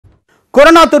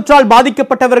Corona தொற்றால்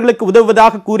பாதிக்கப்பட்டவர்களுக்கு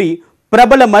உதவுவதாக கூறி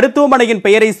பிரபல மருத்துவமனையின்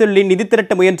பெயரை சொல்லி நிதி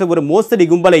திரட்ட முயன்ற ஒரு மோசடி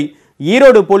கும்பலை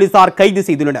ஈரோடு போலீசார் கைது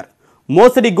செய்துள்ளனர்.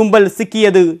 மோசடி கும்பல்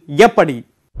சிக்கியது எப்படி?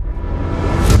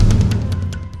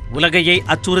 உலகையை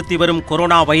அச்சுறுத்தி வரும்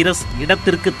கொரோனா வைரஸ்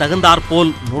இடத்திற்கு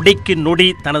தகுந்தாற்போல் நொடிக்கு நொடி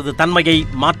தனது தன்மையை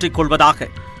மாற்றிக்கொள்வதாக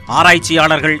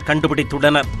ஆராய்ச்சியாளர்கள்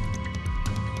கண்டுபிடித்துள்ளனர்.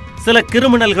 சில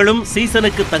கிரிமினல்களும்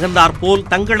சீசனுக்கு தகுந்தாற்போல்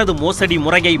தங்களது மோசடி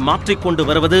முறையை மாற்றிக்கொண்டு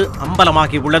வருவது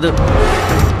அம்பலமாகியுள்ளது.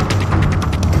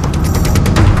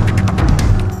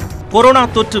 கொரோனா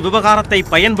தொற்று விவகாரத்தை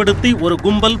பயன்படுத்தி ஒரு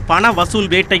கும்பல் பண வசூல்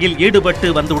வேட்டையில் ஈடுபட்டு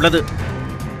வந்துள்ளது.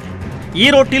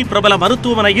 ஈரோட்டில் பிரபல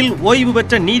மருத்துவமனையில் ஓய்வு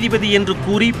பெற்ற நீதிபதி என்று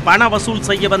கூறி பண வசூல்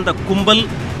செய்ய வந்த கும்பல்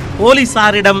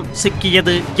போலீசாரிடம்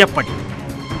சிக்கியது எப்படி?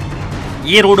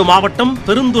 ஈரோடு மாவட்டம்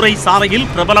பெருந்துறை சாலையில்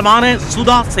பிரபலமான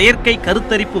சுதா செயற்கை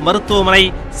கருத்தரிப்பு மருத்துவமனை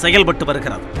செயல்பட்டு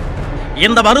வருகிறது.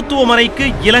 இந்த மருத்துவமனைக்கு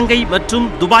இலங்கை மற்றும்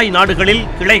துபாய் நாடுகளில்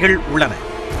கிளைகள் உள்ளன.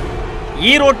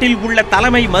 ஈரோட்டில் உள்ள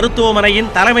தலைமை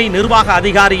மருத்துவமனையின் தலைமை நிர்வாக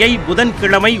அதிகாரியை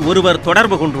புதன்கிழமை ஒருவர்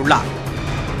தொடர்பு கொண்டுள்ளார்.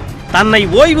 தன்னை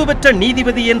ஓய்வு பெற்ற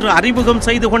நீதிபதி என்று அறிமுகம்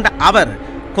செய்து கொண்ட அவர்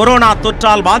கொரோனா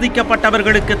தொற்றால்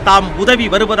பாதிக்கப்பட்டவர்களுக்கு தாம் உதவி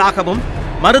வருவதாகவும்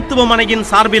மருத்துவமனையின்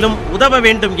சார்பிலும் உதவ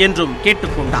வேண்டும் என்றும்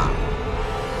கேட்டுக்கொண்டார்.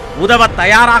 உதவ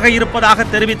தயாராக இருப்பதாக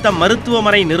தெரிவித்த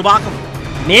மருத்துவமனை நிர்வாகம்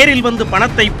நேரில் வந்து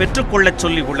பணத்தை பெற்றுக்கொள்ளச்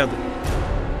சொல்லி உள்ளது.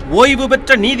 ஓய்வு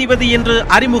பெற்ற நீதிபதி என்று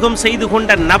அறிமுகம் செய்து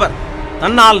கொண்ட நபர்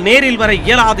தன்னால் நேரில் வர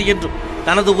இயலாது என்றும்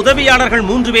தனது உதவியாளர்கள்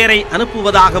 3 பேரை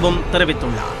அனுப்புவதாகவும்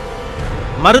தெரிவித்துள்ளார்.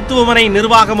 மருத்துவமனை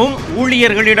நிர்வாகமும்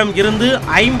ஊழியர்களிடம் இருந்து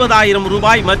 50,000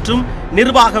 ரூபாய் மற்றும்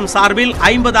நிர்வாகம் சார்பில்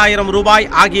 50,000 ரூபாய்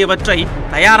ஆகியவற்றை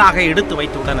தயாராக எடுத்து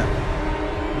வைத்துள்ளனர்.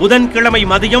 புதன்கிழமை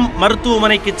மதியம்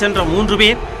மருத்துவமனைக்கு சென்ற 3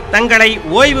 பேர் தங்களை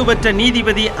ஓய்வு பெற்ற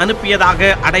நீதிபதி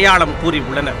அனுப்பியதாக அடையாளம்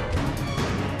கூறியுள்ளனர்.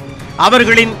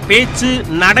 அவர்களின் பேச்சு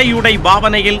நடையுடை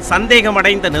பாவனையில்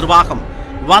சந்தேகமடைந்த நிர்வாகம்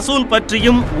வசூல்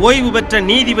பற்றியும் ஓய்வு பெற்ற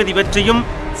நீதிபதி பற்றியும்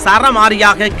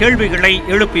சரமாரியாக கேள்விகளை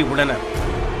எழுப்பியுள்ளனர்.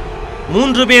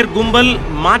 3 பேர் கும்பல்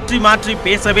மாற்றி மாற்றி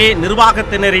பேசவே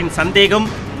நிர்வாகத்தினரின் சந்தேகம்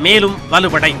மேலும்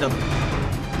வலுவடைந்தது.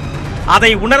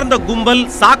 அதை உணர்ந்த கும்பல்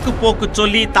சாக்கு போக்கு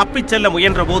சொல்லி தப்பிச் செல்ல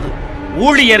முயன்றபோது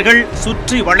ஊழியர்கள்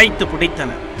சுற்றி வளைத்து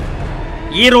பிடித்தனர்.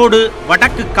 ஈரோடு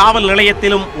வடக்கு காவல்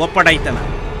நிலையத்திலும்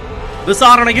ஒப்படைத்தனர்.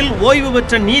 விசாரணையில் ஓய்வு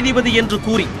பெற்ற நீதிபதி என்று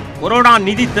கூறி கொரோனா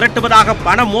நிதி திரட்டுவதாக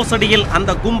பண மோசடியில்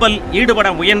அந்த கும்பல் ஈடுபட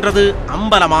முயன்றது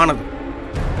அம்பலமானது.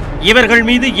 இவர்கள்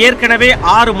மீது ஏற்கனவே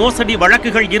 6 மோசடி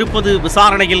வழக்குகள் இருப்பது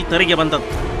விசாரணையில் தெரிய வந்தது.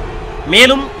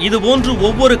 மேலும் இதுபோன்று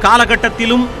ஒவ்வொரு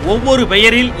காலகட்டத்திலும் ஒவ்வொரு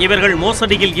பெயரில் இவர்கள்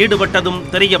மோசடியில் ஈடுபட்டதும்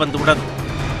தெரிய வந்துள்ளது.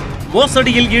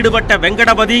 மோசடியில் ஈடுபட்ட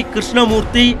வெங்கடபதி,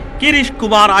 கிருஷ்ணமூர்த்தி,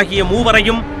 கிரீஷ்குமார் ஆகிய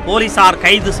 3வரையும் போலீசார்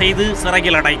கைது செய்து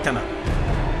சிறையில் அடைத்தனர்.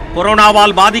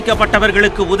 கொரோனாவால்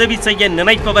பாதிக்கப்பட்டவர்களுக்கு உதவி செய்ய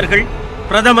நினைப்பவர்கள்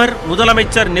பிரதமர்,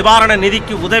 முதலமைச்சர் நிவாரண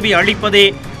நிதிக்கு உதவி அளிப்பதே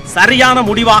சரியான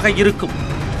முடிவாக இருக்கும்.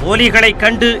 போலிகளை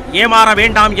கண்டு ஏமாற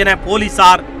வேண்டாம் என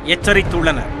போலீசார்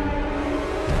எச்சரித்துள்ளனர்.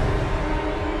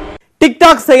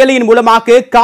 டிக்டாக் செயலியின் மூலமாக